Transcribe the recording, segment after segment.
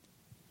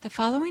The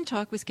following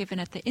talk was given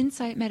at the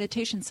Insight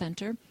Meditation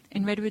Center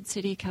in Redwood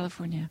City,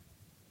 California.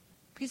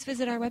 Please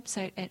visit our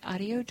website at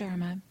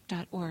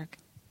audiodharma.org.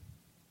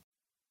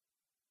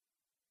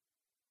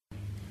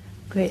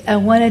 Great. I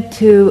wanted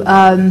to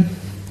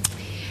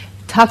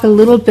talk a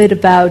little bit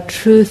about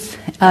truth,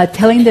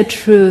 telling the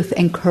truth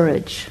and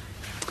courage.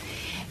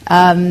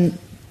 As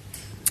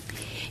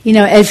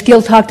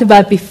Gil talked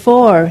about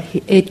before,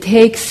 it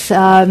takes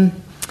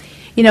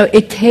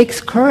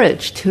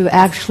courage to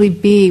actually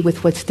be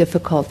with what's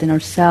difficult in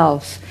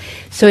ourselves.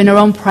 So in our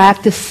own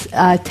practice,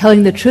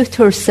 telling the truth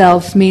to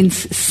ourselves means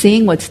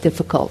seeing what's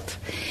difficult.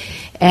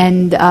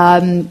 And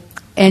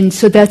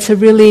so that's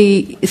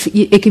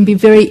it can be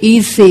very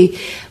easy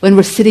when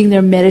we're sitting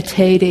there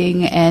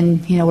meditating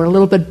and, we're a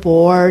little bit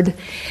bored,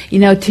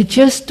 to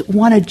just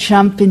want to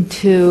jump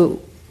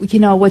into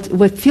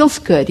what feels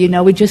good.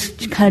 We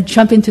just kind of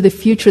jump into the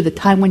future, the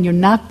time when you're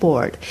not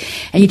bored.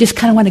 And you just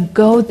kind of want to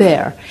go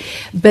there.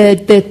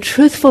 But the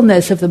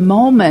truthfulness of the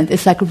moment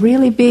is like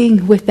really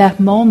being with that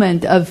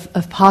moment of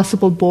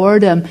possible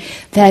boredom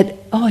that,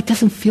 it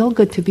doesn't feel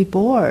good to be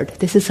bored.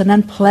 This is an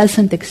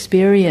unpleasant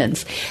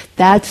experience.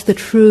 That's the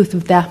truth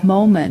of that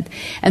moment.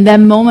 And that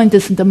moment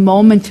isn't a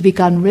moment to be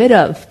gotten rid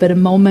of, but a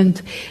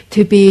moment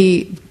to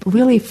be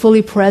really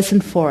fully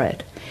present for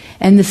it.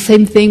 And the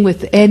same thing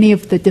with any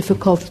of the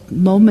difficult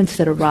moments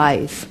that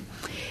arise.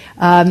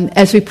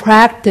 As we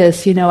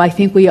practice, I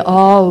think we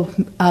all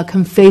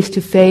come face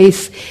to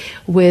face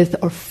with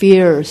our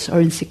fears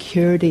or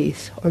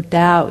insecurities or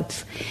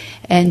doubts.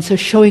 And so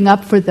showing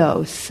up for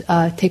those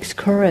takes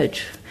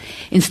courage.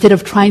 Instead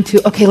of trying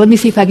to, let me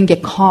see if I can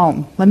get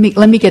calm. Let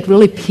me get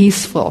really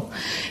peaceful,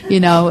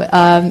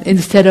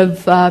 instead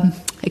of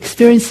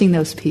experiencing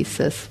those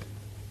pieces.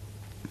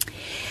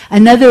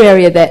 Another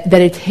area that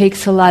it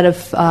takes a lot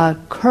of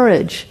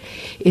courage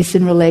is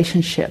in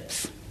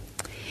relationships.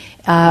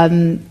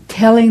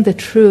 Telling the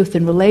truth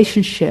in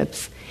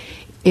relationships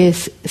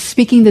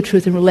speaking the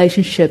truth in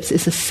relationships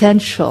is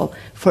essential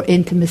for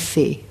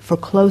intimacy, for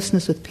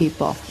closeness with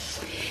people.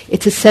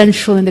 It's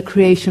essential in the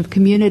creation of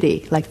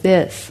community like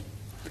this.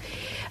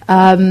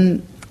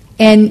 And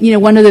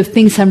one of the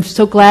things I'm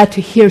so glad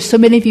to hear so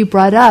many of you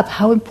brought up,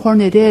 how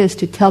important it is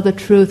to tell the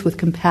truth with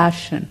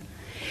compassion,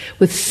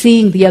 with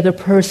seeing the other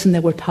person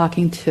that we're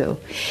talking to.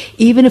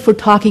 Even if we're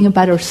talking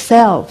about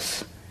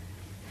ourselves,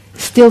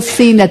 still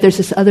seeing that there's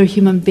this other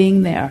human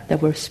being there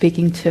that we're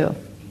speaking to.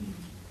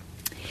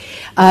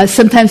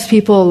 Sometimes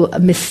people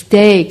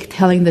mistake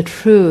telling the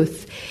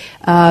truth.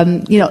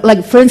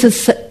 Like for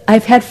instance,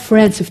 I've had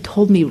friends who've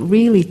told me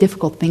really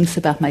difficult things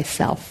about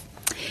myself.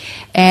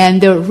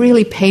 And they were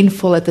really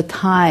painful at the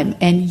time.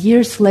 And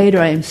years later,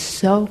 I am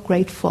so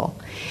grateful.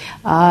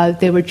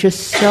 They were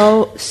just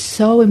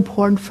so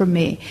important for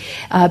me.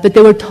 But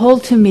they were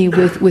told to me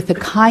with a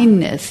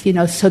kindness,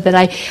 so that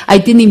I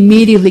didn't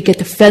immediately get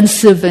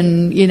defensive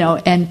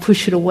and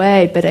push it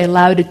away, but I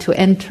allowed it to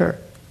enter.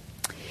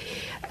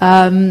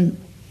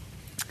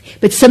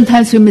 But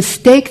sometimes we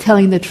mistake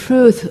telling the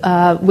truth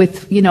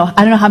with, I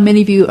don't know how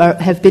many of you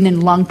have been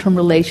in long-term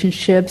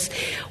relationships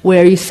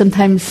where you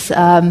sometimes,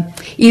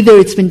 either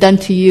it's been done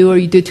to you or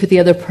you do it to the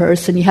other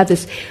person. You have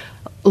this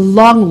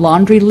long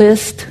laundry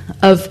list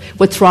of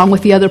what's wrong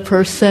with the other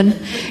person,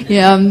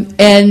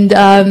 and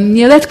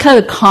that's kind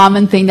of a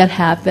common thing that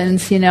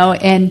happens,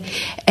 and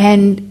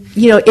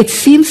it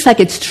seems like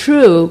it's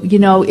true,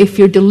 if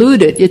you're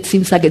deluded, it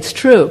seems like it's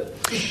true,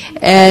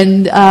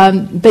 and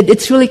but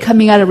it's really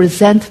coming out of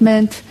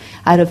resentment,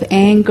 out of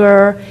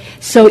anger.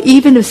 So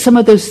even if some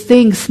of those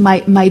things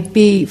might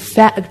be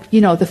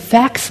the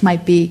facts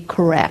might be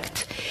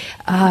correct,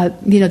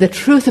 the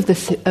truth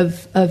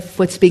of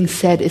what's being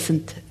said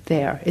isn't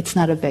there. It's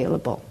not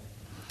available.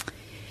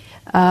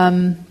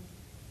 And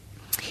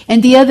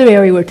the other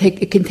area where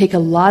it can take a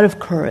lot of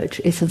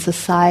courage is in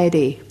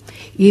society,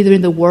 either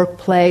in the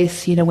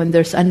workplace, when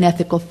there's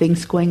unethical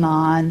things going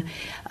on,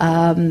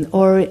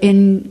 or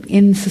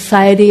in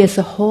society as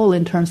a whole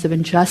in terms of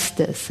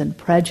injustice and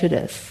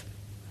prejudice.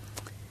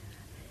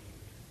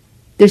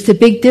 There's a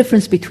big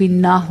difference between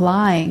not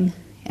lying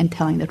and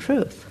telling the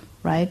truth,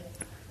 right?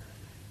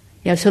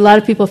 So a lot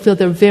of people feel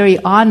they're very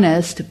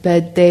honest,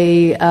 but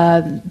they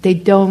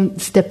don't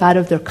step out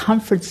of their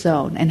comfort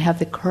zone and have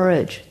the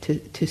courage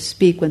to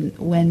speak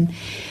when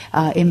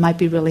it might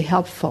be really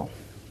helpful.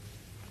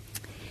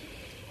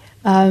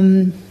 So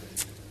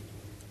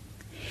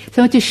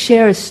I want to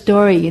share a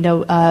story.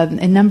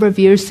 A number of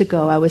years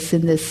ago, I was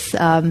in this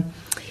the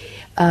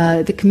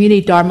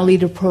Community Dharma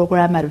Leader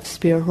program out of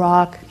Spirit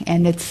Rock,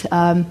 and it's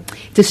a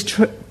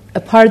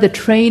part of the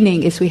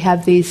training is we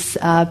have these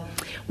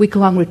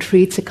week-long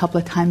retreats a couple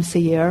of times a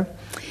year.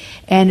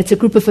 And it's a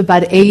group of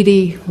about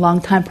 80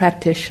 long-time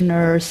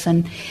practitioners.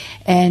 And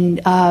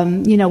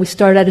we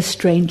started out as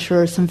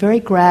strangers and very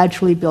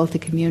gradually built a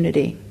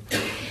community.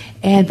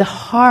 And the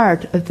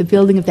heart of the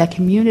building of that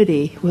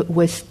community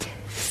was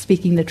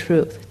speaking the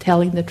truth,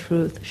 telling the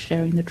truth,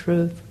 sharing the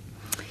truth.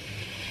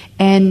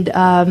 And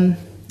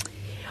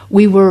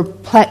we were,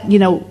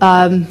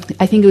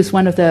 I think it was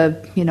one of the,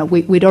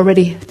 we'd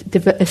already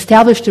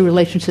established a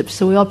relationship,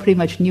 so we all pretty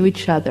much knew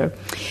each other.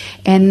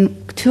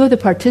 And two of the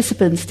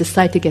participants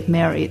decided to get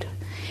married.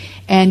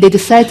 And they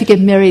decided to get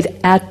married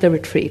at the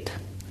retreat.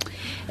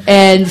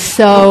 And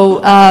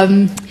so,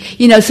 so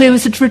it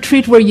was a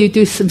retreat where you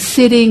do some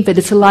sitting, but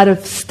it's a lot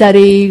of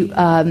study,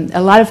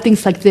 a lot of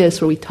things like this,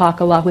 where we talk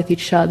a lot with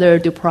each other,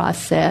 do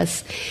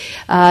process.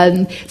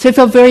 So it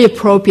felt very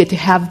appropriate to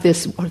have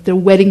their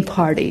wedding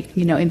party,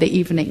 in the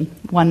evening,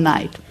 one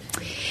night.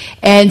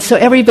 And so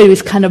everybody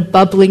was kind of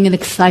bubbling in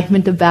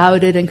excitement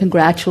about it and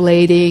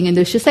congratulating, and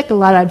there's just like a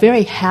lot of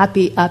very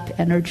happy, up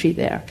energy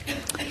there.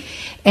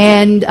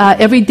 And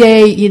every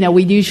day,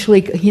 we'd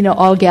usually,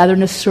 all gather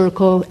in a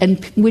circle,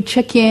 and we'd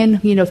check in,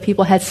 if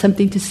people had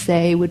something to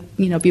say, would,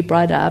 be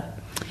brought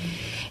up.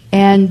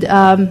 And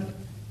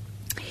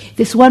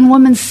this one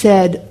woman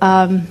said,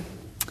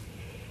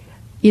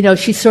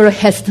 she sort of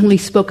hesitantly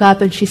spoke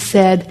up, and she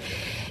said,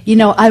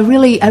 I'm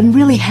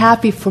really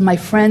happy for my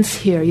friends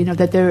here,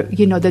 that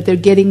they're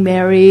getting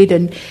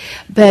married,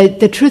 but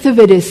the truth of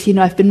it is,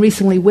 I've been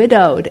recently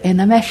widowed,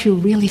 and I'm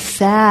actually really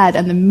sad,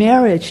 and the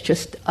marriage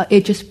just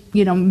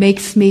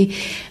makes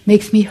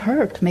me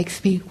hurt,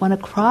 makes me want to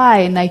cry,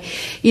 and I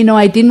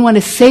didn't want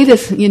to say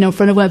this, in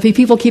front of women.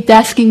 People keep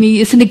asking me,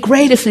 isn't it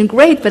great,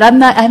 but I'm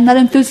not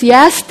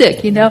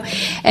enthusiastic, and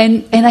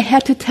I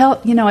had to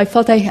tell, I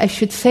felt I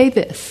should say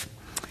this.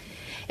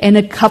 And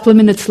a couple of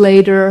minutes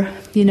later,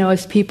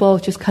 as people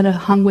just kind of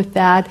hung with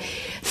that,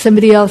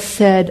 somebody else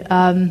said,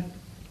 I'm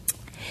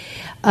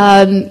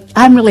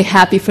really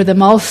happy for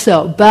them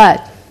also,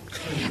 but,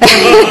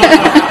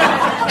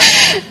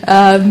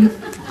 I'm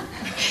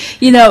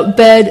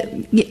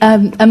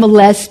a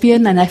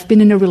lesbian, and I've been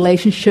in a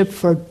relationship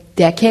for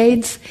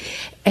decades,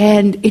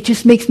 and it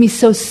just makes me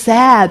so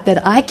sad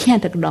that I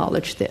can't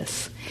acknowledge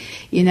this,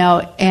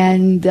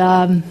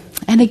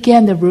 and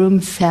again, the room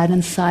sat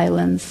in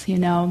silence,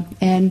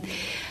 and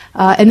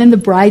then the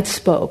bride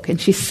spoke,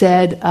 and she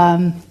said,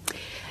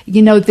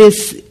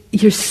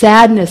 your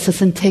sadness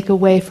doesn't take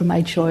away from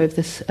my joy of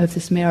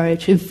this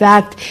marriage. In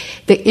fact,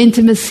 the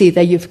intimacy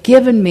that you've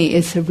given me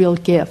is a real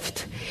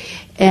gift,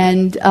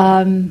 and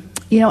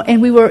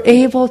and we were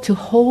able to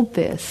hold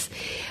this.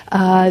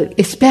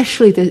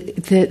 Especially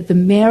the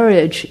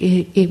marriage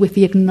with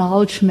the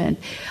acknowledgement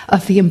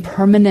of the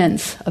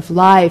impermanence of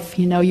life.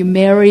 You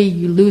marry,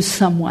 you lose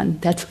someone.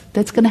 That's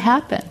going to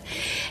happen.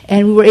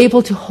 And we were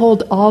able to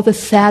hold all the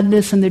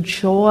sadness and the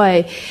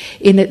joy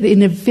in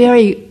a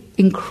very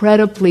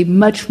incredibly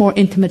much more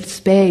intimate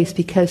space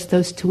because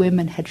those two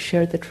women had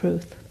shared the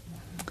truth.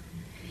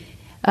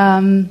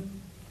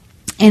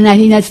 And I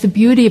think that's the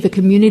beauty of a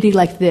community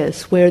like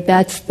this, where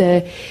that's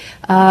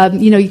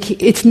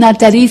it's not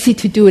that easy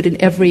to do it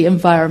in every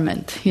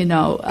environment,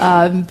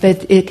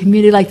 but a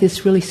community like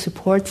this really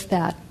supports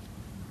that.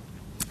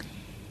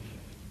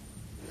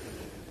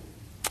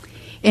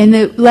 And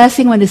the last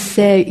thing I want to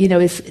say,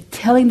 is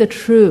telling the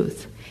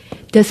truth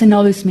doesn't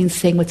always mean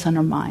saying what's on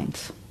our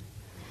minds.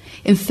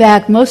 In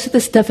fact, most of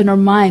the stuff in our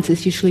minds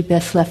is usually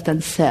best left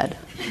unsaid.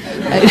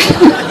 Right?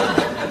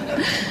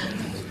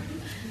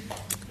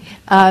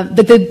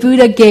 But the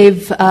Buddha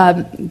gave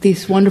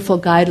these wonderful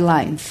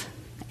guidelines,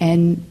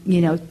 and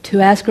to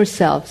ask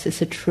ourselves: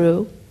 is it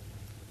true?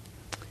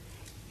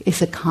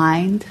 Is it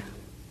kind?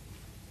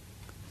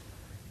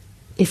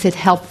 Is it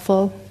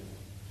helpful?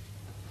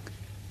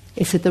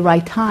 Is it the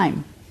right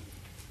time?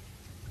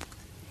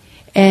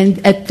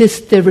 And at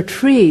the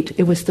retreat,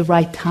 it was the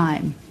right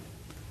time,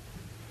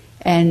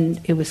 and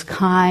it was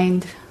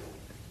kind.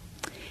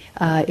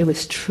 It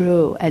was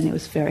true, and it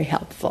was very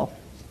helpful.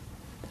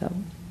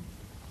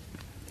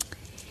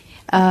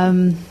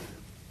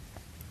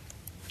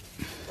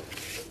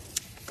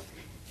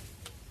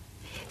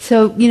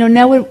 So,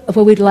 now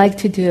what we'd like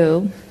to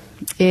do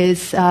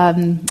is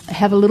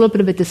have a little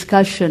bit of a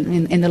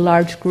discussion in the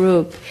large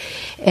group.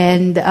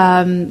 And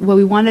what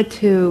we wanted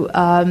to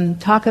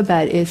talk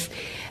about is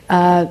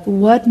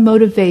what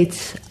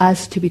motivates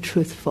us to be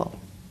truthful.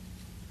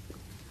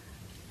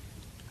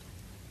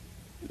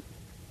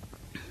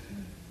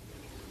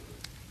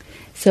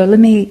 So let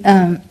me,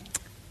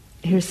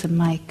 here's some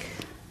mic.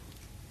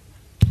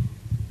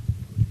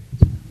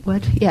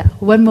 What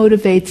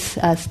motivates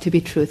us to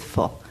be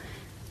truthful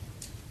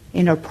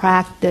in our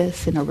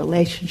practice, in our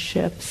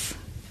relationships,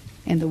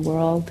 in the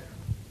world?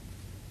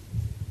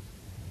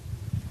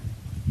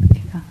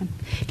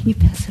 Can you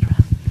pass it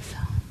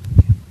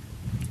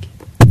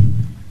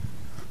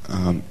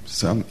around?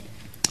 So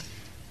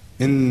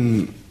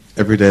in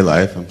everyday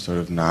life, I'm sort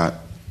of not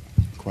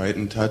quite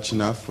in touch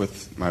enough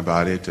with my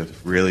body to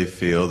really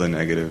feel the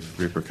negative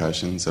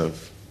repercussions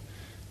of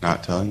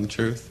not telling the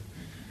truth.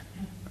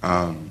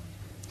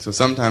 So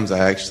sometimes I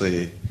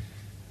actually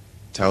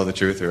tell the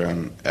truth, or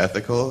I'm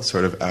ethical,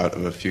 sort of out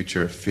of a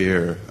future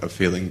fear of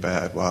feeling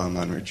bad while I'm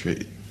on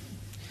retreat.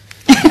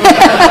 Which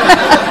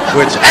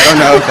I don't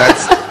know if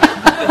that's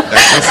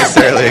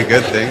necessarily a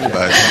good thing,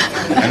 but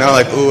I know,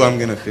 I'm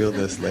going to feel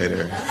this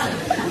later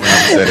when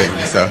I'm sitting,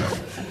 so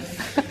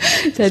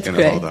I'm just going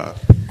to hold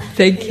off.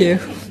 Thank you.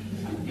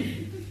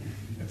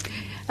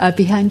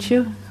 Behind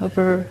you,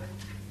 over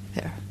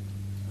there.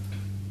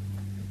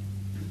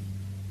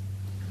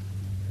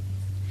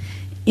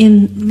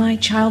 In my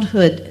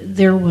childhood,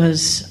 there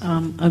was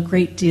a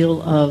great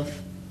deal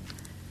of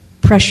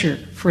pressure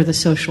for the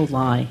social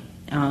lie.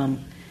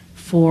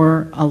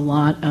 For a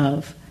lot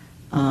of,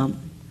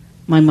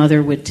 my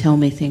mother would tell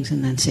me things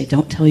and then say,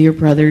 "Don't tell your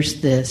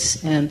brothers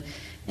this," and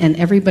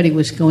everybody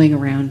was going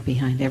around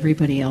behind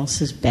everybody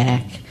else's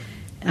back.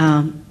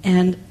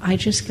 And I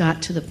just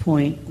got to the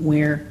point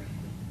where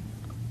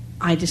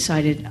I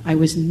decided I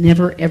was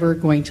never, ever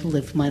going to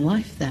live my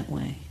life that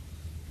way.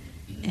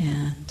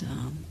 And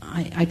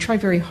I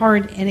tried very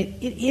hard, and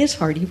it is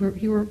hard.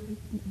 You were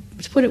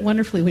put it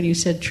wonderfully when you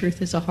said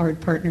truth is a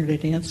hard partner to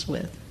dance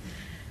with.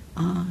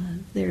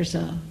 There's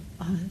a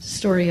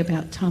story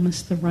about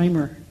Thomas the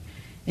Rhymer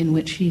in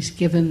which he's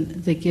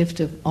given the gift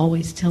of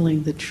always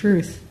telling the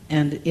truth,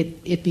 and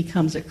it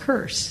becomes a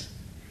curse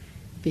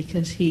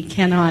because he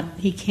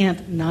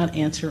can't not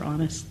answer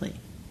honestly.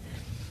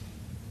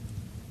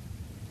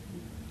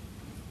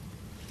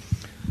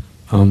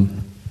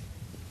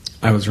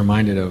 I was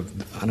reminded of,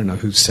 I don't know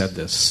who said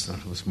this,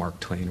 it was Mark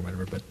Twain or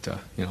whatever, but,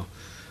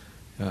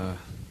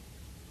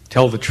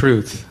 tell the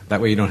truth,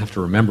 that way you don't have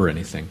to remember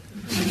anything.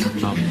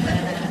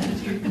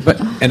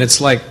 And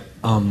it's like,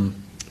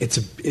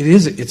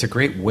 it's a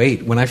great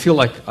weight. When I feel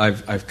like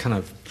I've kind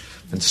of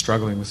been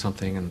struggling with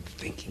something and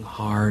thinking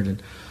hard,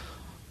 and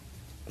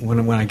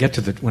when I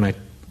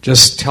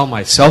just tell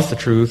myself the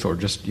truth, or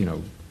just,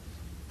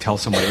 tell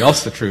somebody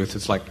else the truth,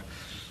 it's like,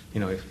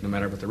 no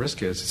matter what the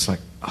risk is, it's like,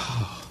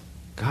 oh,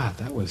 God,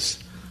 that was,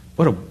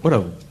 what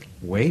a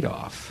weight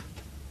off.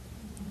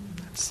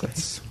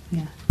 That's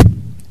yeah.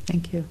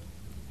 Thank you.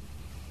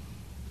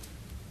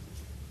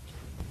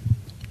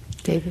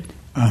 David?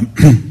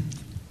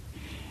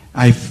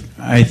 I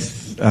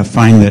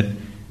find that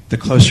the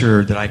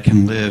closer that I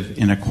can live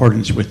in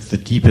accordance with the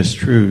deepest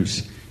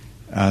truths,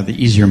 the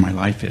easier my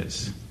life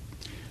is.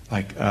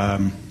 Like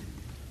the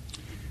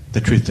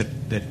truth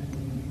that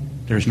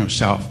there's no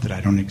self, that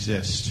I don't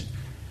exist,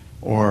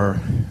 or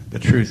the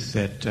truth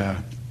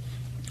that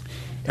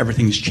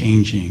everything's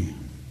changing,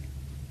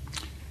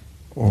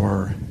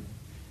 or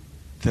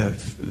the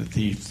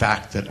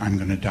fact that I'm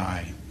going to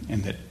die,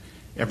 and that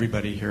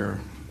everybody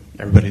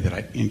that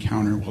I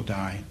encounter will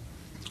die.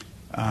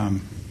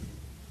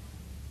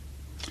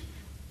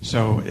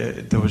 So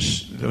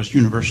those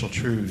universal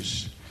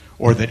truths,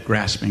 or that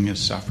grasping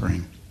is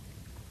suffering,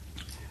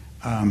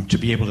 to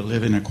be able to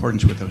live in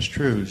accordance with those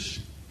truths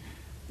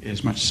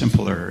is much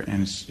simpler,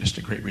 and it's just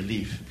a great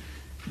relief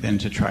than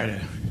to try to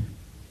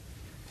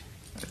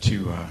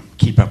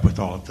keep up with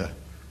all of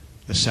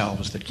the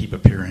selves that keep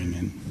appearing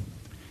and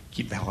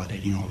keep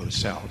validating all those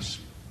selves.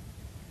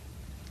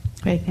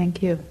 Great,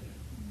 thank you.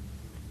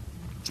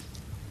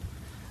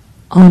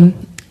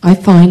 I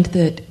find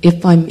that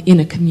if I'm in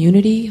a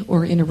community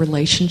or in a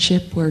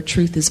relationship where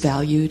truth is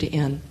valued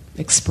and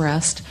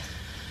expressed,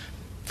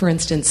 for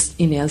instance,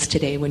 Ines,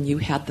 today when you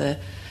had the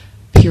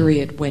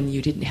period when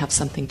you didn't have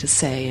something to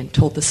say and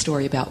told the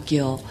story about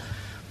Gil,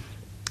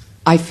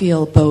 I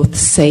feel both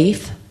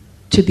safe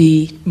to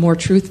be more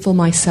truthful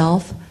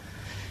myself,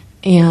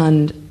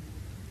 and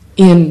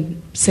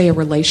in, say, a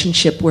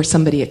relationship where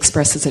somebody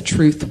expresses a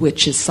truth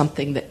which is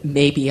something that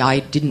maybe I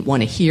didn't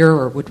want to hear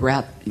or would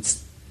rather,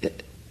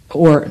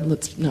 or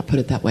let's not put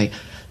it that way,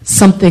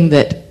 something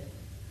that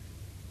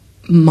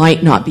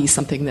might not be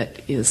something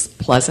that is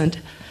pleasant,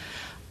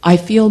 I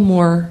feel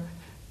more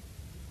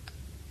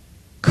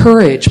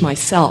courage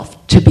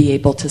myself to be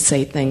able to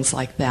say things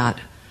like that.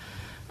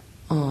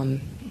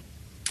 And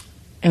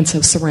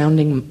so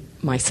surrounding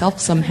myself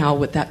somehow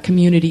with that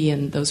community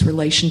and those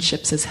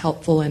relationships is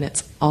helpful, and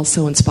it's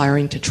also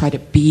inspiring to try to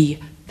be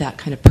that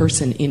kind of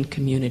person in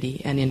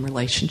community and in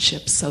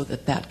relationships so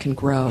that can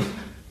grow.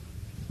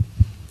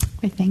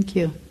 Okay, thank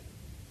you.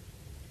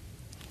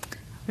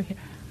 Over here.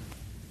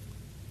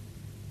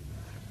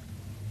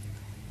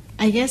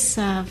 I guess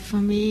for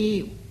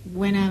me,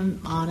 when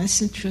I'm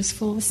honest and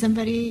truthful with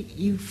somebody,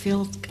 you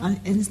feel an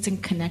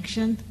instant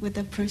connection with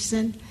the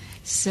person.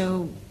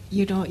 So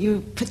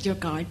you put your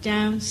guard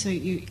down. So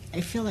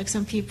I feel like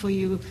some people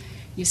you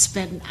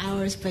spend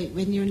hours, but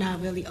when you're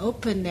not really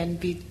open and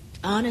be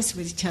honest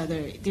with each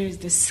other, there's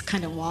this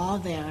kind of wall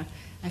there.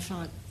 I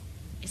felt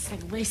it's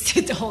like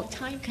wasted the whole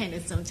time kind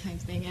of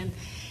sometimes thing. And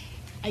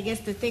I guess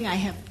the thing I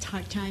have a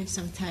hard time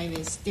sometimes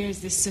is there's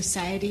this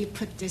society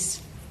put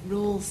this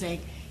rules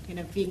like,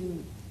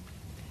 being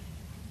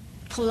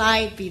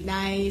polite, be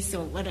nice,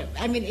 or whatever.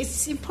 I mean,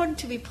 it's important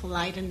to be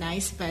polite and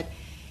nice, but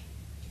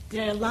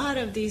there are a lot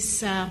of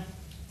these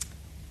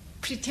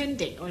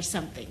pretending or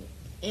something.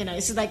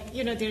 It's like,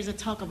 there's a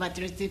talk about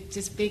there's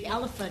this big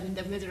elephant in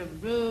the middle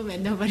of the room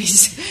and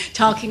nobody's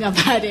talking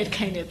about it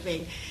kind of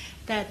thing.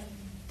 That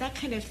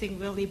kind of thing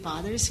really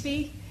bothers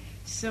me.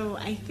 So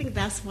I think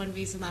that's one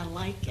reason I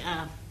like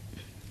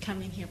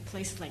coming here, a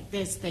place like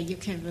this, that you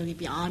can really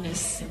be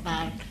honest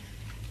about,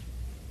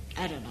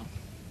 I don't know,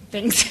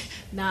 things,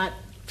 not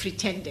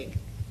pretending.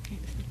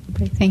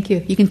 Great, thank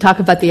you. You can talk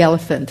about the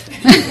elephant.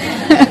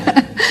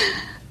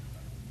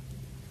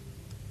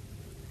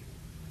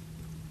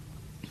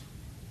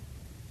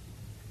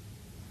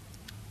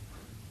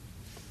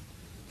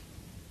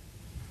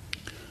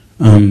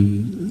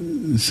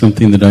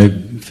 Something that I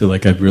feel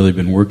like I've really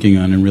been working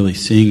on and really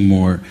seeing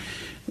more,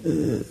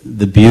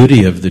 the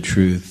beauty of the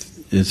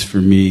truth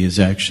is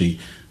actually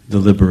the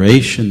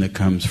liberation that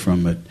comes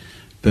from it,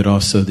 but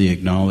also the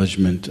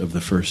acknowledgement of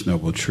the first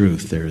noble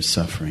truth, there is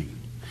suffering.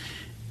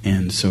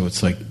 And so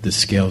it's like the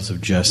scales of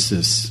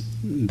justice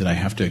that I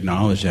have to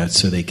acknowledge that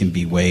so they can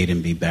be weighed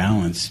and be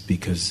balanced,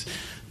 because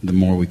the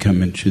more we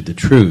come into the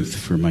truth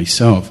for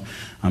myself,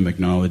 I'm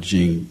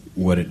acknowledging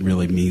what it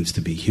really means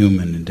to be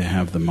human and to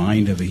have the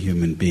mind of a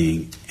human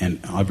being and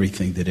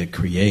everything that it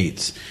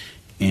creates,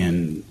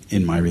 and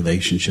in my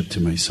relationship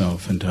to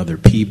myself and to other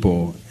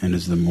people. And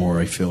as the more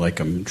I feel like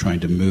I'm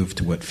trying to move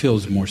to what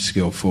feels more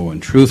skillful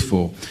and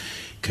truthful,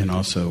 can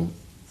also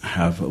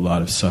have a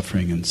lot of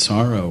suffering and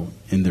sorrow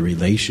in the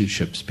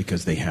relationships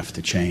because they have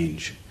to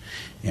change.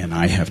 And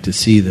I have to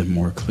see them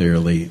more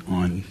clearly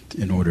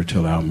in order to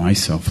allow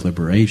myself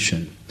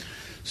liberation.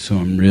 So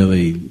I'm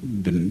really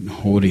been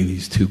holding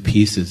these two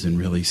pieces and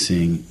really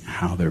seeing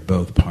how they're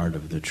both part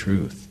of the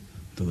truth,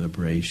 the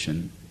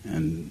liberation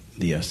and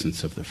the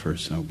essence of the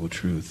first noble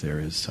truth. There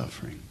is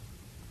suffering.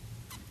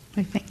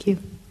 Right, thank you.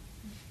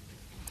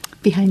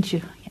 Behind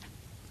you, yeah.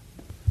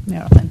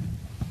 Marilyn.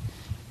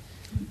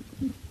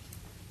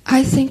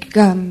 I think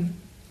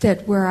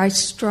that where I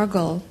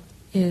struggle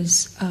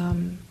is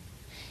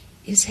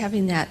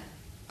having that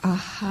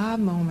aha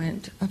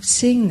moment of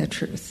seeing the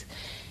truth.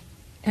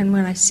 And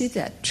when I see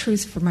that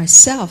truth for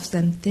myself,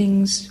 then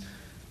things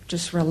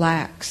just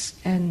relax.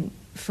 And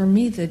for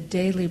me, the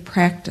daily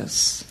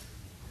practice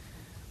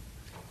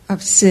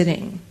of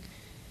sitting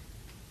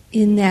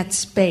in that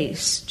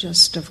space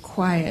just of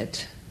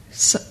quiet,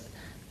 so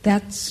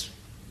that's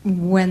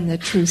when the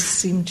truths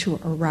seem to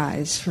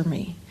arise for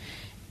me.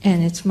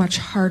 And it's much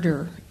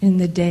harder in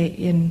the day,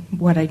 in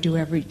what I do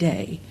every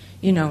day,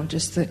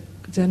 just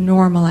the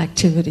normal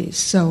activities.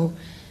 So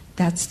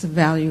that's the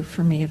value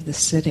for me of the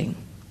sitting.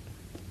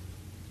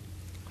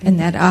 And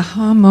that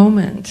aha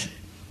moment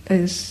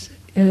is,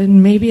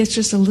 and maybe it's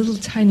just a little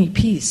tiny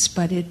piece,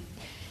 but it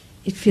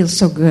feels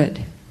so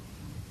good.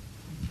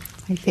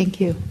 I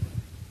thank you.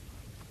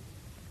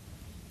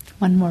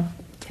 One more.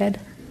 Ted?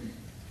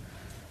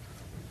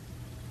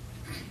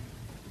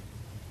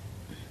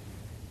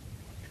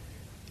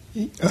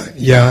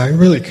 Yeah, I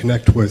really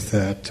connect with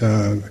that.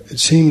 It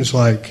seems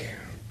like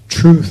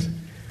truth,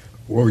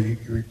 or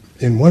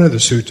in one of the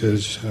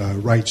suttas,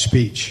 right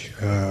speech,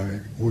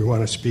 we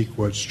want to speak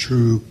what's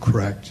true,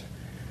 correct,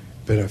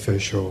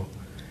 beneficial,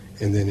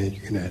 and then you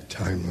can add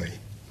timely.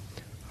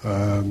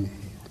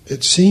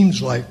 It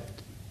seems like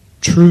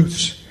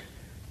truths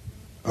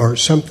are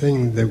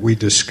something that we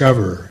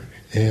discover,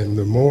 and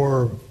the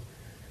more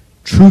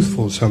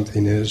truthful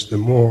something is, the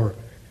more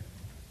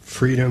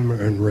freedom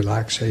and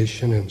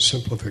relaxation and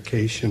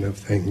simplification of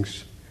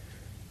things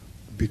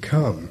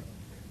become.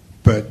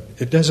 But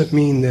it doesn't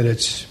mean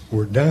that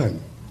we're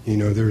done.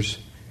 There's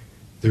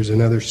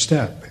another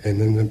step,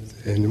 and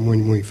then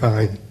when we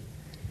find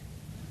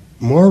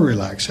more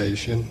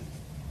relaxation,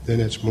 then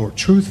it's more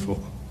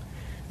truthful.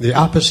 The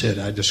opposite,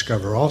 I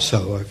discover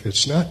also, if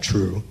it's not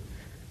true,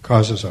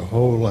 causes a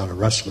whole lot of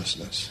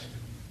restlessness.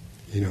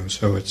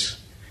 So it's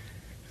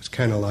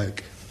kind of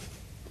like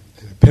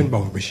a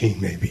pinball machine,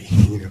 maybe.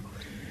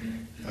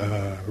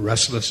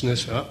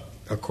 Restlessness,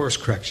 of course,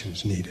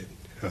 correction's needed.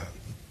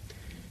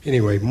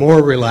 Anyway,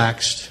 more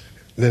relaxed,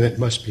 then it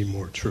must be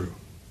more true.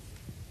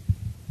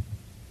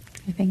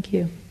 Thank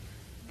you.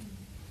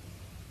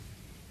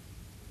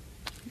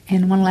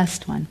 And one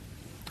last one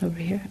over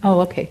here. Oh,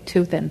 okay,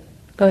 two then.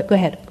 Go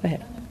ahead.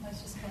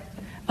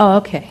 Oh,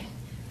 okay.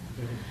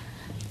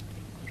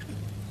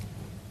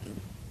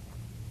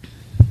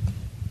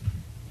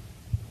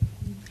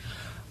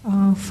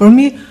 For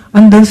me,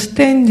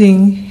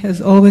 understanding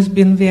has always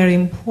been very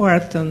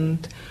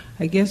important.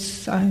 I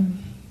guess I'm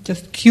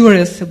just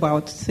curious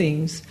about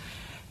things.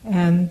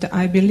 And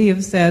I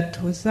believe that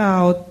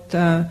without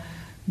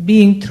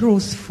being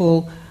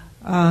truthful,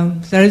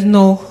 there is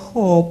no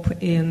hope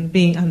in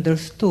being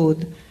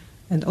understood.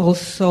 And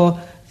also,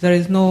 there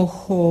is no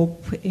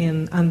hope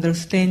in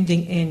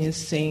understanding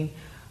anything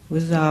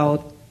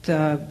without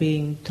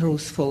being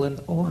truthful and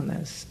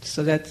honest.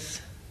 So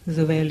that's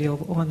the value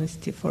of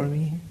honesty for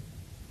me.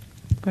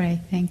 Great,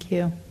 thank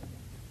you.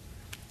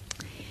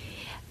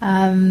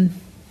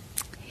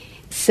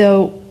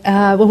 So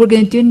what we're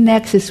going to do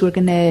next is we're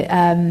going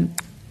to,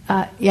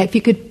 if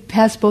you could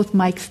pass both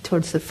mics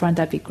towards the front,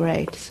 that'd be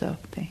great. So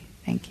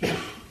thank you.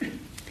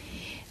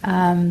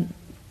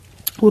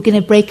 We're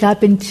going to break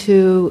up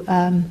into,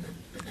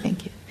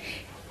 thank you,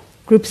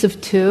 groups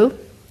of two.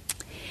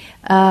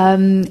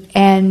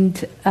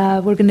 And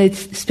we're going to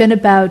spend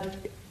about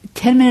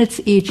 10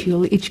 minutes each.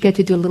 You'll each get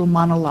to do a little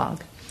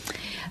monologue.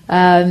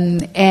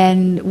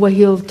 And what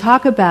he'll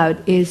talk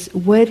about is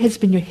what has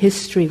been your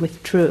history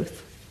with truth.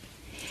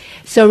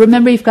 So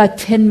remember, you've got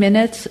 10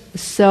 minutes.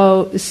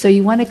 So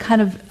you want to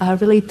kind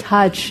of really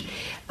touch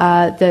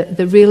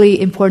the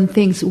really important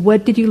things.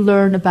 What did you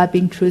learn about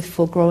being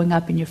truthful growing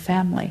up in your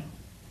family?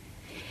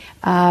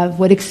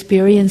 What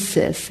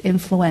experiences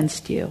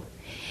influenced you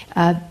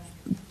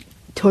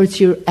towards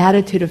your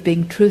attitude of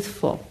being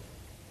truthful?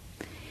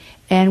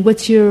 And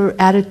what's your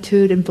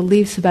attitude and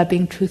beliefs about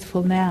being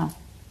truthful now?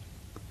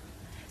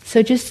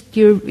 So just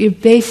your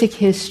basic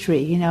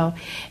history,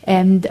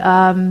 and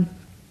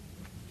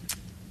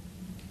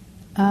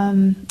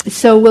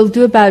so we'll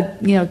do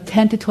about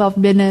 10 to 12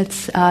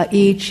 minutes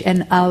each,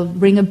 and I'll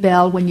ring a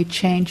bell when you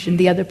change and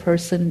the other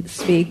person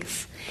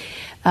speaks.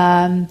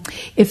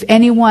 If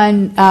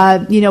anyone,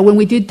 when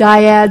we do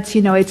dyads,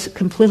 it's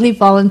completely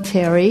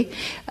voluntary.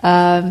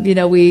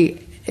 We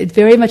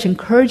very much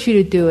encourage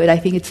you to do it. I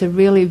think it's a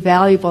really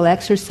valuable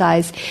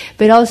exercise.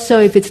 But also,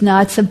 if it's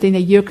not something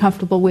that you're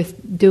comfortable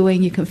with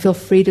doing, you can feel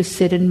free to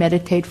sit and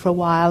meditate for a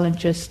while and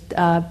just,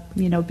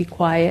 be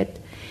quiet.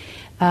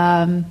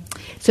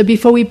 So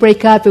before we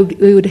break up, it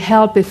would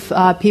help if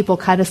people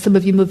some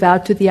of you move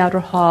out to the outer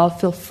hall.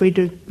 Feel free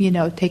to,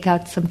 take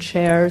out some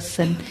chairs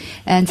and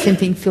same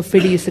thing, feel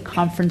free to use the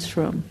conference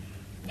room.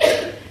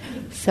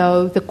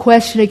 So the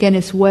question again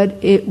is,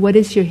 what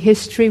is your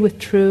history with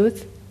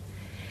truth?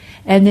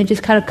 And then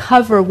just kind of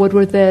cover what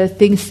were the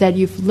things that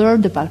you've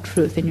learned about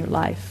truth in your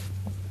life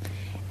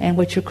and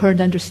what your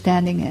current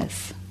understanding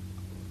is.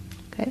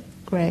 Okay,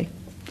 great.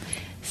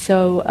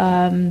 So,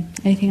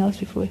 anything else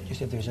before we...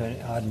 Just if there's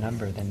an odd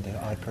number, then the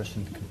odd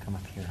person can come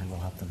up here and we'll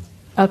help them.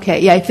 Okay,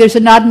 yeah, if there's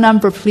an odd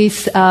number,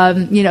 please,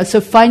 so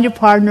find your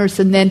partners,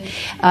 and then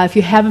if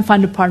you haven't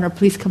found a partner,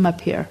 please come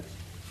up here.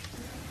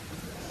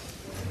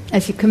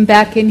 As you come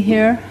back in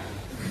here...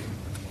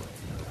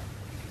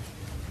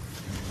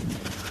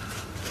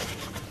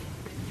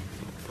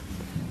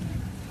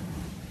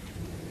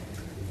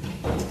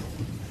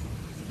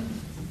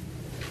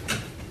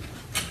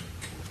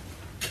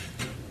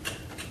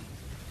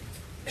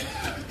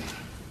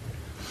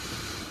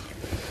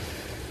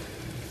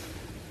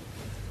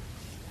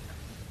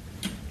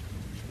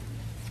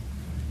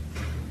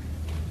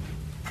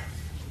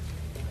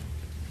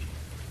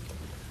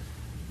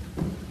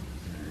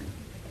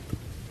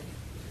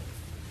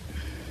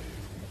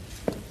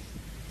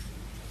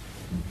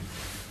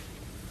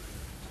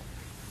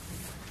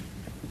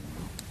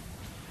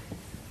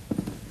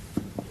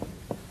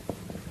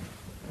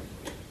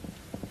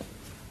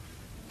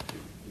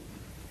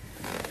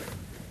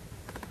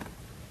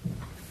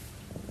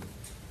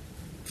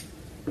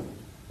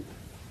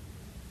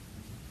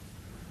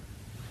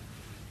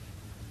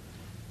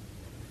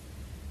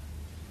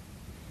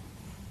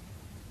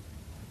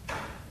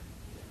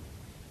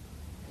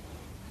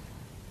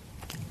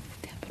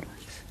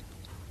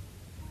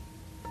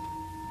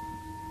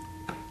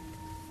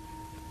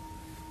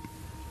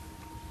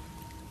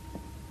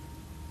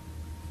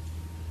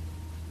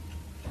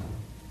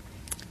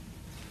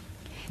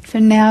 So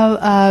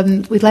now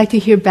we'd like to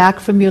hear back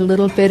from you a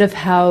little bit of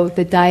how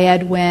the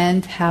dyad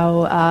went,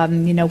 how,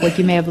 what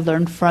you may have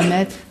learned from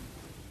it.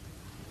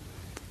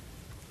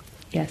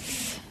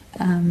 Yes.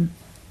 Can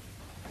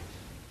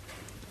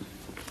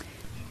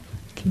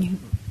you?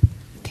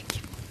 Thank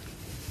you.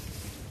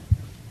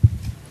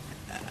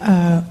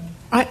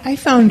 I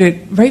found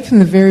it, right from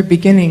the very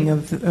beginning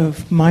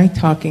of my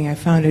talking, I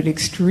found it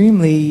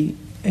extremely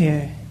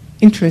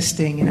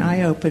interesting and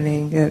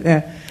eye-opening.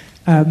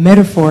 A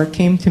metaphor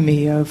came to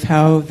me of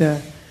how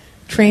the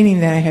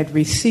training that I had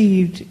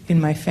received in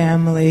my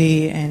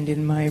family and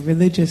in my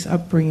religious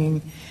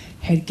upbringing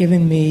had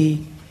given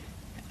me,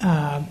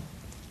 I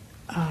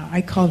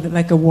called it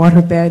like a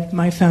waterbed.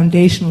 My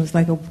foundation was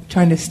like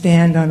trying to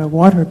stand on a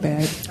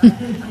waterbed.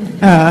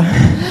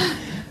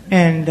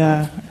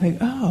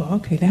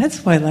 Okay,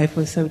 that's why life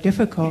was so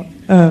difficult.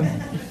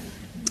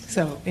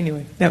 So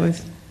anyway, that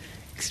was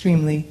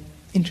extremely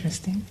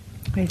interesting.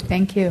 Great,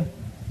 thank you.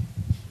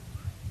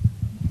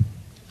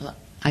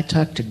 I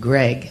talked to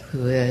Greg,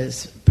 who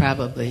is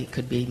probably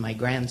could be my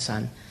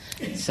grandson.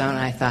 So and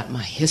I thought,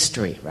 my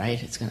history,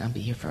 right? I'll be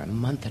here for a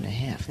month and a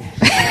half.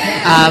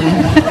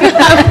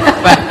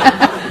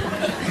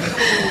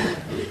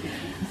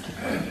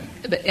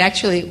 But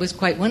actually, it was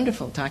quite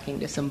wonderful talking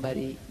to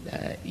somebody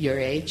your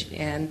age,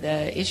 and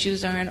the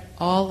issues aren't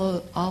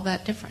all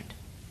that different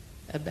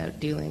about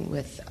dealing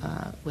with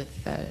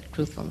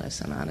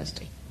truthfulness and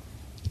honesty.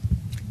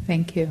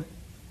 Thank you.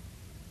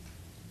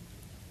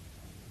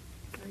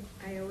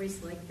 I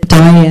always like the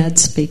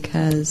dyads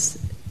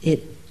because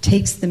it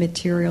takes the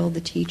material,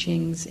 the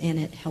teachings, and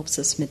it helps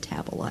us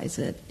metabolize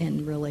it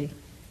and really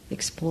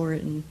explore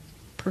it and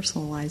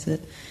personalize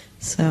it.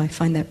 So I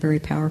find that very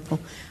powerful.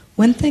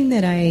 One thing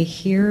that I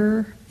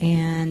hear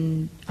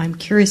and I'm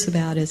curious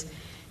about is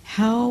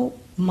how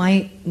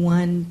might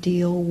one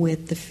deal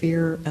with the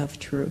fear of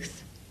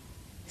truth?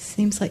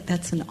 Seems like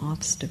that's an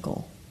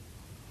obstacle.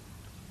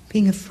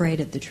 Being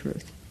afraid of the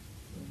truth.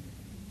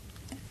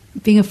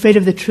 Being afraid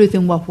of the truth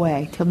in what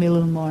way? Tell me a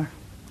little more.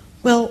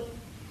 Well,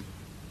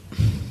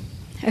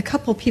 a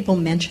couple people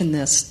mentioned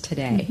this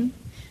today,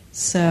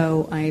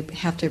 So I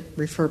have to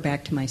refer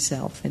back to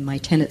myself, and my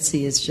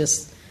tendency is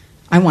just,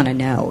 I want to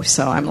know.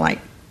 So I'm like,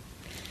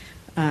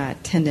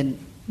 tend to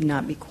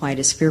not be quite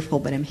as fearful,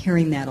 but I'm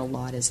hearing that a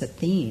lot as a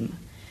theme.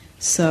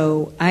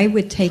 So I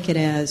would take it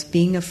as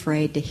being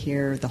afraid to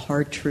hear the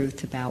hard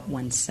truth about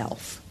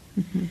oneself.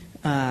 Mm-hmm.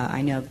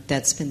 I know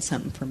that's been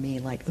something for me,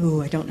 like,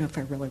 oh, I don't know if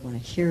I really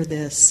want to hear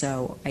this,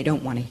 so I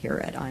don't want to hear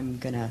it. I'm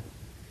going to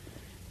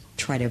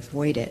try to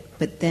avoid it.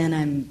 But then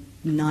I'm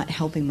not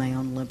helping my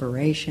own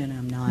liberation.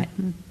 I'm not,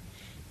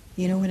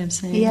 you know what I'm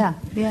saying? Yeah.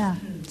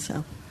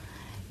 So,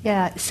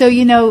 yeah. So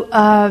we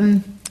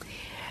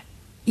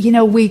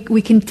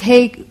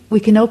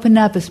can open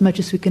up as much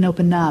as we can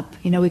open up.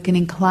 We can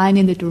incline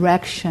in the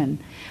direction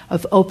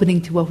of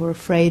opening to what we're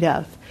afraid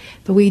of,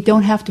 but we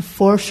don't have to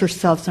force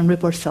ourselves and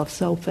rip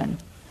ourselves open.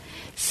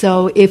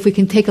 So if we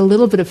can take a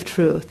little bit of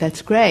truth,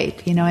 that's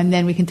great. And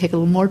then we can take a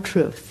little more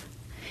truth.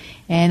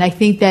 And I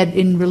think that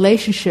in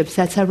relationships,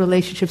 that's how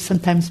relationships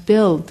sometimes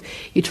build.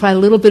 You try a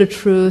little bit of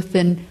truth,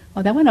 and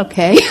that went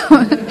okay,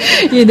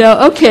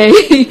 okay,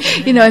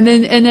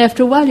 and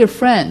after a while you're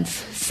friends.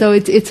 So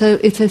it's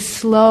a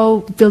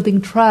slow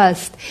building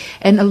trust,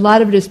 and a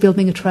lot of it is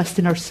building a trust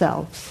in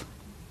ourselves.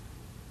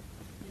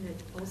 And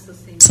it also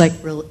seems like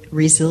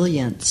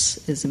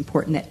resilience is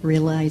important. That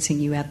realizing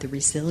you have the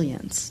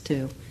resilience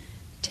to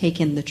take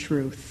in the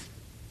truth.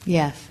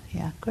 Yes,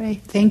 yeah,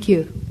 great. Thank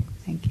you.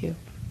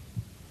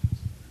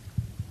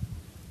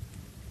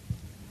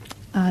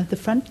 The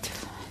front.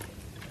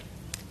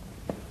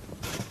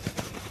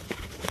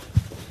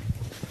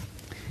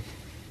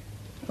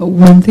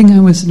 One thing I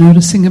was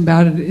noticing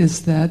about it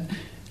is that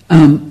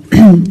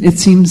it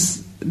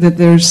seems that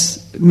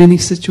there's many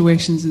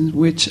situations in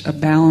which a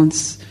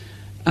balance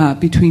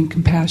between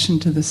compassion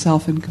to the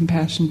self and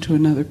compassion to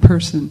another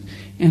person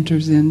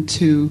enters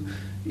into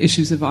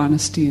issues of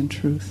honesty and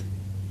truth.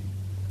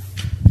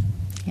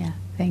 Yeah,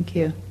 thank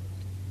you.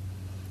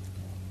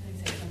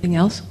 Anything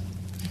else?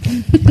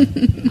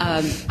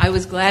 I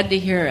was glad to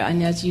hear,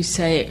 and as you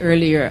say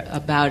earlier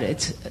about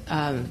it's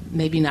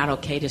maybe not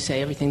okay to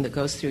say everything that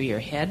goes through your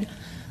head.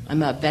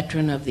 I'm a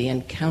veteran of the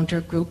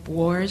encounter group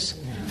wars.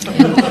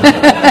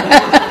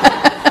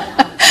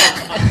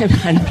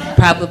 I'm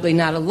probably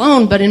not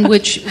alone, but in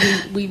which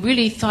we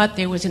really thought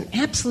there was an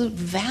absolute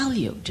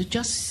value to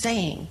just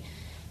saying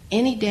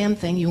any damn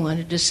thing you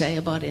wanted to say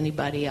about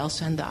anybody else,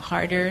 and the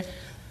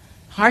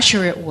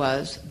harsher it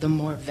was, the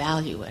more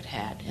value it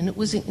had. And it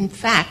was, in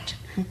fact,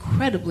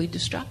 incredibly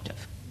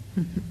destructive.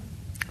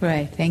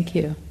 Right, thank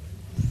you.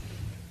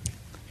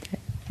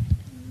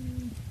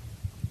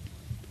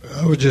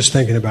 I was just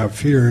thinking about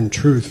fear and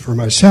truth. For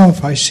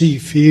myself, I see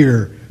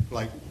fear,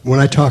 like when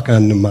I talk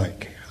on the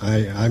mic,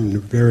 I'm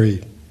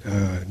very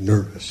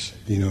nervous.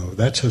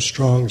 That's a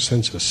strong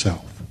sense of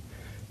self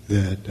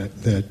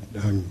that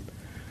I'm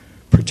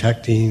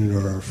protecting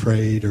or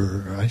afraid,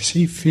 or I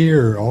see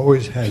fear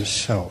always has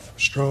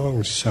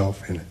strong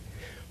self in it.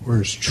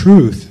 Whereas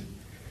truth,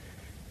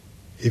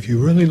 if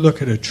you really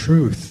look at a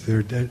truth,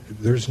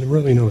 there's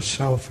really no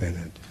self in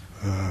it.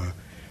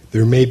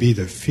 There may be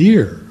the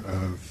fear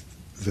of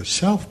the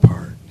self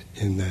part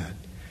in that,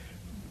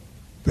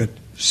 but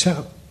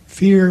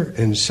fear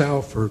and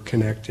self are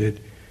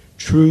connected.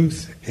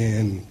 Truth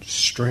and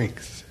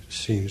strength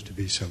seems to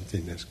be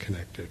something that's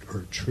connected,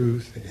 or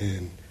truth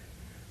and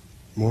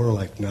more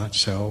like not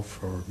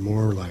self, or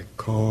more like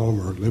calm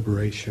or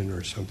liberation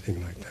or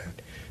something like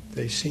that.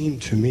 They seem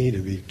to me to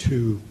be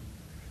two.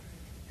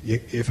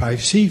 If I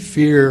see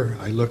fear,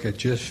 I look at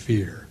just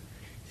fear.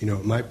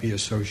 It might be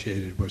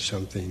associated with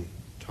something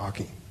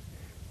talking,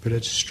 but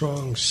it's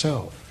strong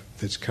self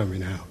that's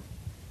coming out.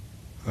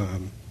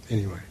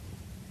 Anyway.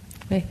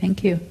 Okay,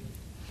 thank you.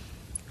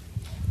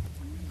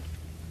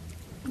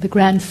 The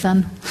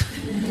grandson.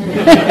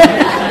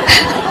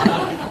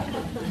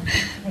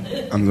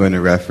 I'm going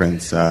to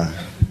reference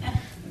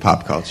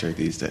pop culture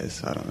these days,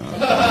 so I don't know.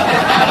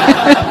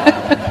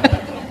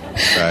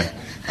 Right.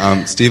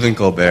 Stephen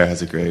Colbert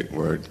has a great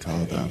word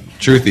called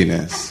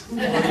truthiness,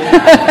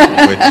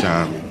 which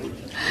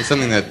is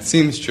something that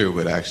seems true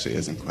but actually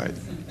isn't quite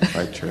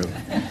true.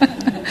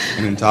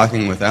 And in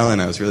talking with Ellen,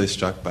 I was really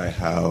struck by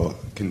how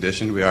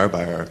conditioned we are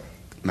by our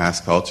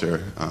mass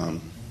culture.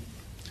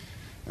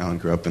 Ellen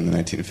grew up in the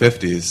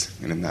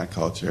 1950s, and in that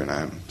culture, and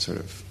I'm sort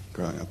of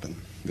growing up in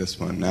this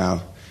one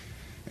now.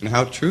 And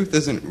how truth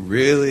isn't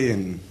really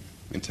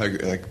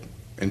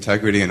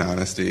integrity and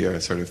honesty are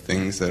sort of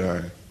things that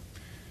are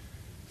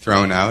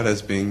thrown out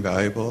as being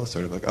valuable,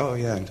 sort of like, oh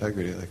yeah,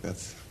 integrity, like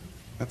that's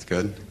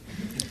good.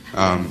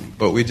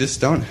 But we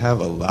just don't have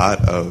a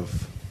lot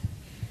of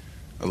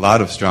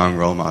strong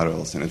role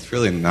models, and it's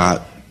really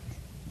not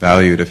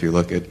valued if you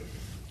look at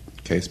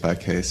case by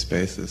case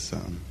basis.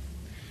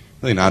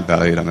 Really not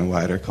valued on a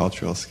wider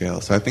cultural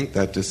scale. So I think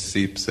that just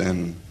seeps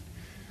in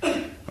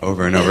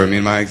over and over. I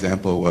mean, my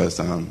example was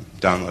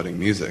downloading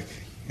music.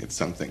 It's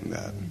something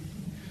that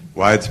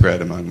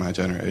widespread among my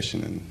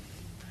generation and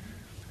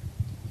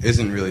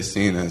isn't really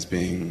seen as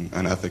being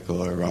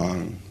unethical or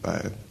wrong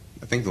by,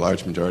 I think, the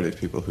large majority of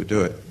people who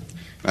do it.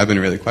 I've been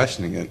really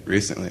questioning it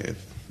recently.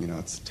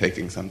 it's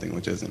taking something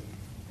which isn't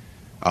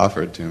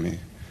offered to me.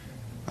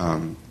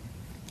 So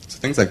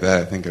things like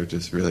that, I think, are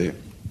just really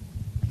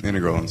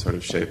integral in sort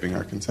of shaping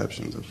our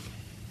conceptions of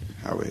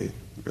how we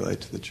relate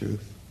to the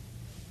truth.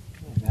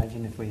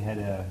 Imagine if we had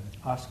an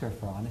Oscar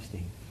for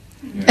honesty.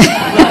 Yeah.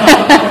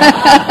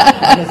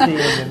 Honesty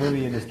in the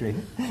movie industry.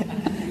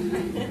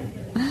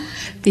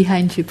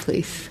 Behind you,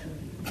 please.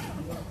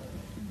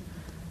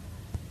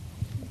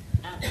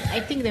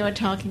 I think they were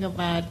talking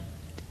about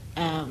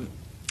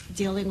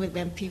dealing with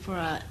when people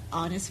are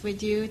honest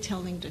with you,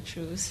 telling the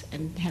truth,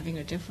 and having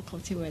a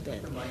difficulty with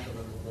it.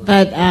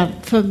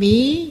 But for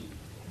me,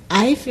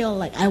 I feel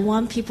like I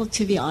want people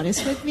to be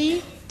honest with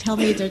me, tell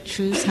me the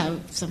truth how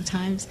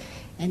sometimes,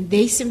 and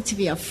they seem to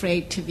be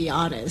afraid to be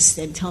honest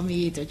and tell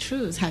me the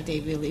truth, how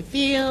they really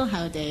feel,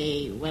 how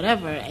they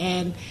whatever.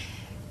 And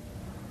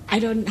I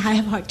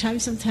have a hard time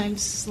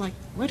sometimes, like,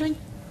 why don't you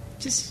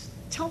just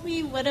tell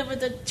me whatever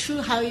the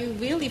truth, how you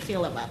really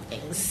feel about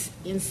things,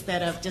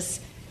 instead of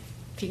just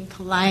being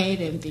polite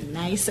and being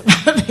nice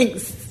about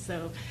things.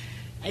 So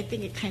I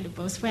think it kind of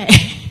both ways.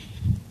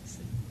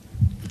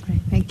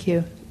 Thank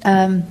you.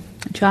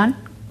 John?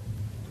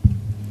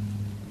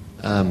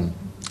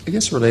 I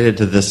guess related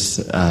to this,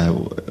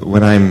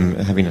 when I'm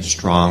having a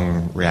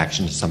strong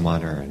reaction to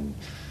someone or an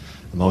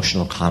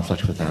emotional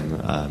conflict with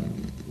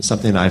them,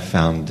 something I've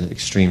found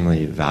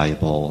extremely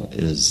valuable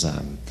is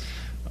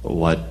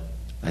what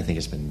I think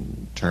has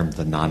been termed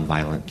the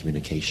nonviolent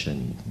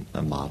communication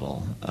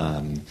model.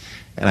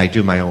 And I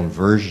do my own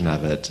version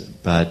of it,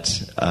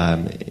 but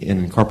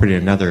incorporating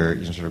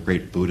another sort of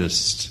great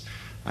Buddhist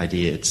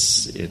idea,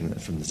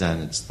 from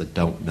Zen, it's the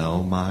don't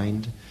know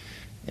mind.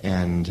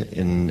 And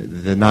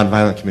in the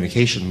nonviolent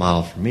communication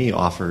model, for me,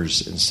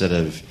 offers, instead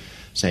of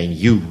saying,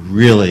 you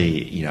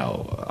really,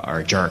 are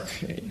a jerk,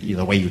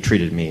 the way you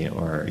treated me,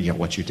 or,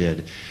 what you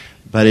did,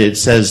 but it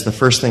says the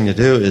first thing to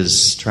do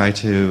is try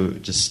to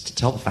just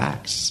tell the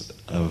facts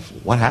of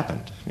what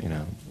happened,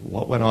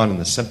 what went on in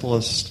the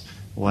simplest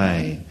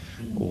way,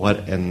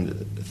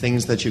 and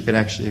things that you could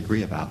actually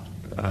agree about.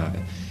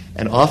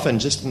 And often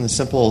just in the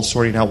simple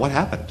sorting out what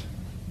happened,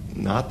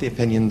 not the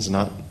opinions,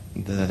 not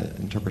the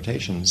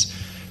interpretations,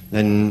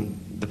 then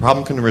the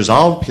problem can be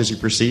resolved because you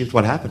perceived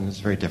what happened. It's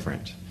very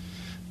different.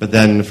 But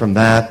then from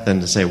that, then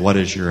to say, what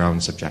is your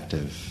own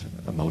subjective,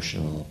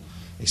 emotional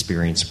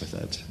experience with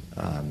it?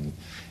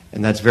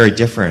 And that's very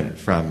different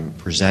from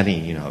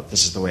presenting,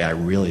 this is the way I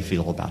really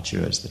feel about you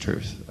as the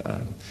truth.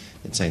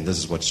 And saying, this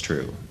is what's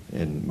true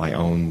in my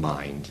own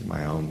mind,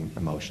 my own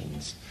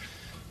emotions.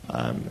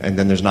 And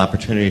then there's an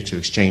opportunity to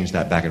exchange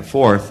that back and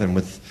forth. And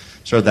with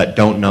sort of that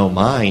don't know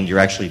mind, you're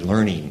actually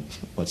learning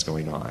what's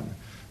going on,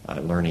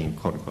 learning,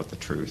 quote unquote, the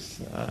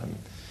truth.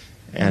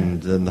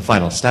 And then the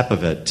final step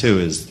of it, too,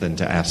 is then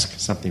to ask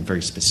something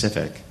very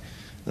specific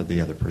that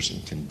the other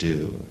person can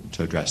do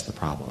to address the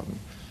problem.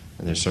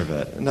 And there's sort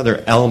of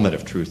another element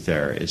of truth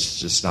there. It's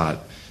just not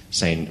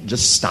saying,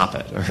 just stop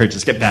it, or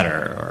just get better,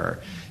 or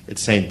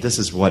it's saying, this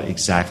is what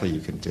exactly you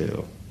can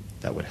do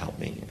that would help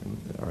me,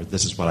 or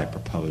this is what I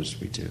propose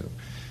we do.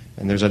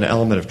 And there's an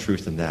element of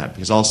truth in that,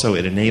 because also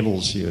it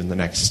enables you in the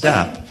next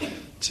step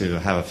to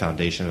have a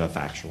foundation of a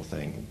factual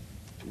thing.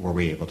 Were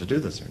we able to do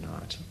this or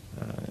not?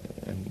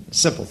 And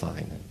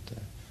simplifying it.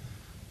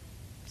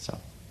 So.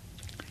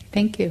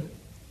 Thank you.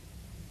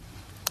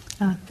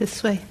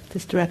 This way,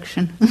 this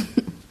direction.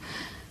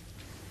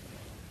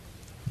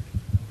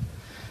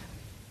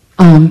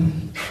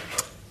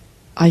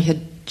 I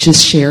had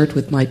just shared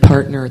with my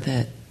partner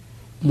that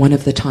one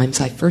of the times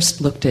I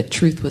first looked at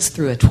truth was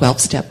through a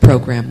 12-step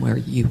program where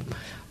you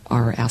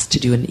are asked to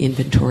do an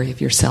inventory of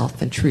yourself,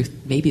 and truth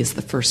maybe is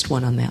the first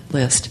one on that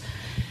list.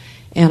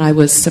 And I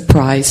was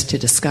surprised to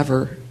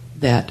discover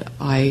that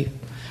I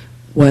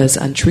was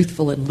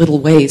untruthful in little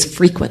ways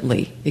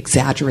frequently,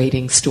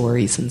 exaggerating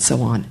stories and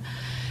so on.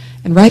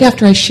 And right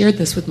after I shared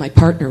this with my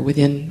partner,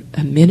 within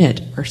a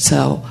minute or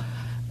so,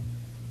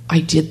 I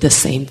did the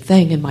same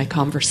thing in my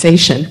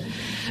conversation.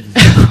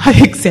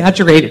 I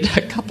exaggerated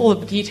a couple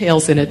of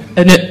details in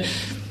an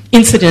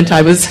incident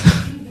I was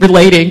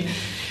relating.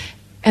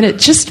 And it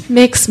just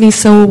makes me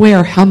so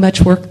aware how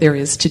much work there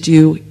is to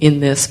do in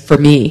this for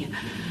me.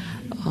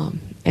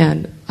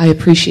 And I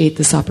appreciate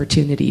this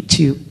opportunity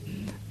to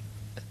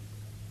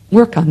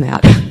work on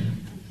that.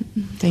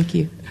 Thank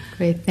you.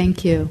 Great,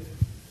 thank you.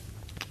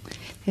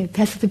 Okay,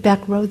 pass the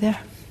back row there.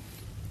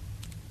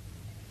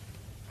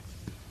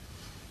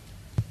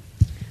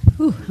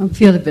 I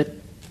feel a bit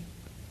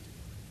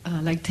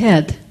like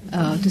Ted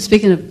to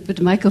speak with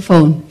the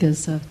microphone,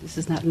 because this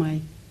is not my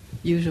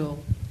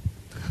usual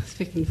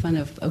speaking in front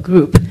of a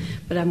group,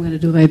 but I'm going to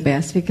do my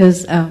best,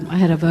 because I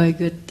had a very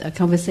good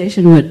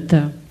conversation with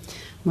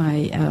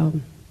my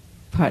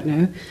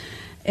partner,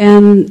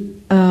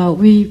 and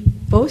we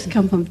both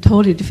come from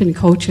totally different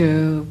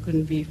culture,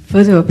 couldn't be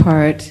further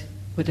apart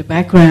with the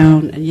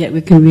background, and yet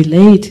we can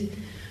relate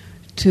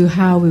to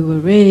how we were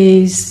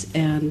raised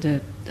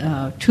and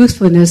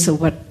truthfulness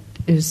of what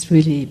is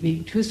really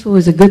being truthful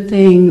is a good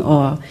thing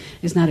or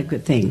is not a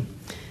good thing,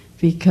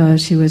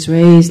 because she was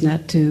raised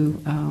not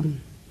to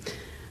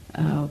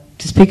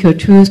to speak your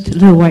truth, to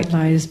live a white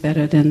lie is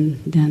better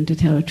than to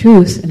tell the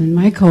truth. And in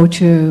my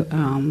culture,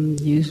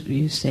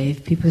 you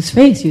save people's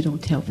face. You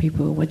don't tell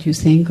people what you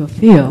think or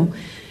feel.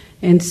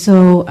 And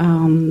so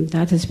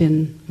that has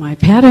been my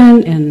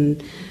pattern,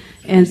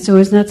 and so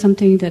it's not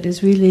something that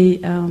is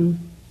really a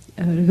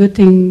good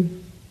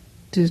thing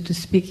to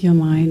speak your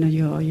mind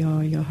or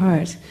your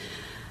heart.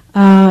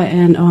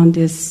 And on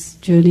this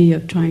journey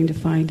of trying to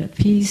find that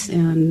peace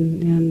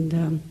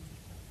and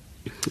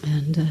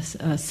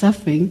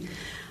suffering,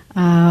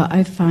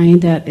 I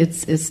find that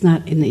it's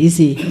not an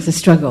easy. It's a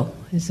struggle.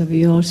 It's a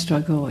real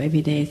struggle,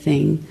 everyday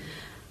thing.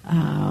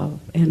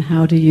 And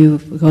how do you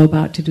go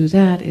about to do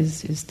that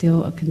is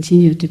still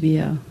continue to be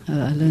a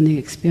learning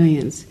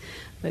experience.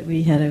 But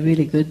we had a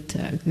really good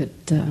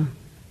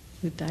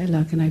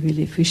dialogue, and I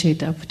really appreciate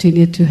the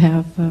opportunity to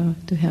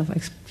have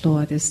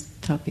explored this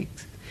topic.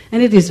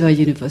 And it is very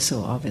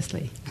universal,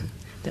 obviously,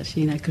 that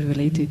she and I could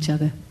relate to each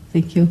other.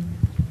 Thank you.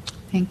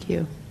 Thank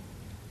you.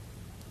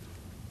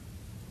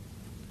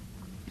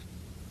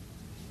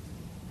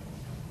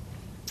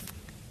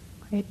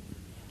 Great.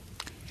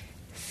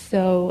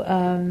 So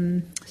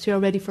you're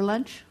ready for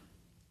lunch?